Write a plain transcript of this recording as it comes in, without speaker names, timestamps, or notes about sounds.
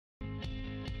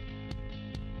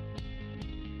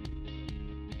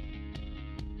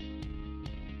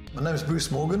My name is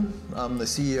Bruce Morgan. I'm the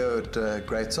CEO at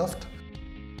GreatSoft.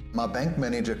 My bank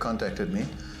manager contacted me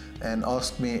and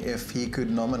asked me if he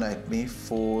could nominate me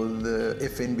for the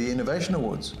FNB Innovation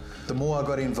Awards. The more I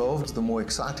got involved, the more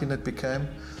exciting it became.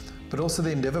 But also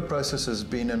the endeavor process has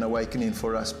been an awakening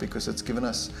for us because it's given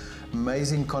us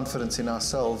amazing confidence in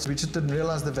ourselves. We just didn't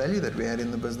realize the value that we had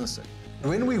in the business.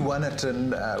 When we won it,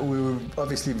 and we were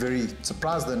obviously very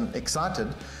surprised and excited,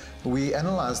 we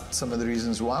analyzed some of the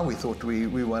reasons why we thought we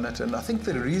won it. And I think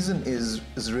the reason is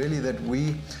really that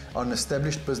we are an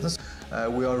established business.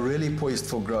 We are really poised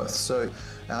for growth. So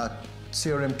our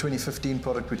CRM 2015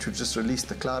 product, which we've just released,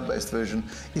 the cloud-based version,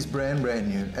 is brand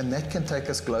new, and that can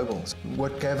take us global.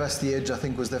 What gave us the edge, I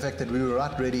think, was the fact that we were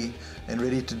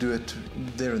ready to do it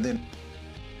there and then.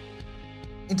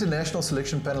 International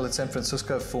Selection Panel at San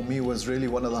Francisco for me was really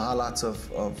one of the highlights of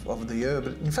the year,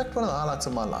 but in fact one of the highlights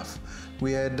of my life.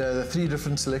 We had 3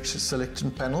 different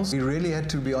selection panels. We really had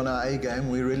to be on our A game.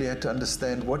 We really had to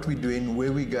understand what we're doing,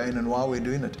 where we're going, and why we're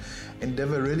doing it.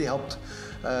 Endeavor really helped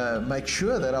make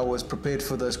sure that I was prepared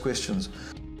for those questions.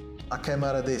 I came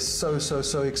out of there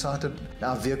so excited.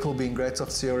 Our vehicle, being GreatSoft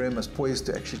CRM, is poised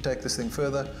to actually take this thing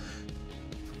further.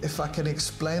 If I can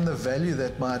explain the value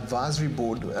that my advisory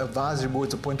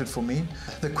board's appointed for me,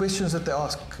 the questions that they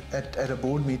ask at a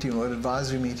board meeting or an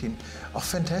advisory meeting are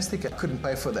fantastic. I couldn't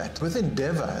pay for that. With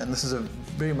Endeavor, and this is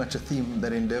very much a theme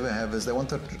that Endeavor have, is they want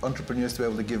the entrepreneurs to be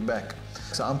able to give back.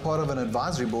 So I'm part of an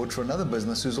advisory board for another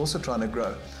business who's also trying to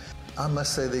grow. I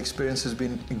must say the experience has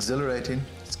been exhilarating.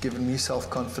 It's given me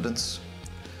self-confidence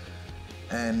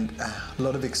and a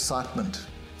lot of excitement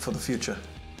for the future.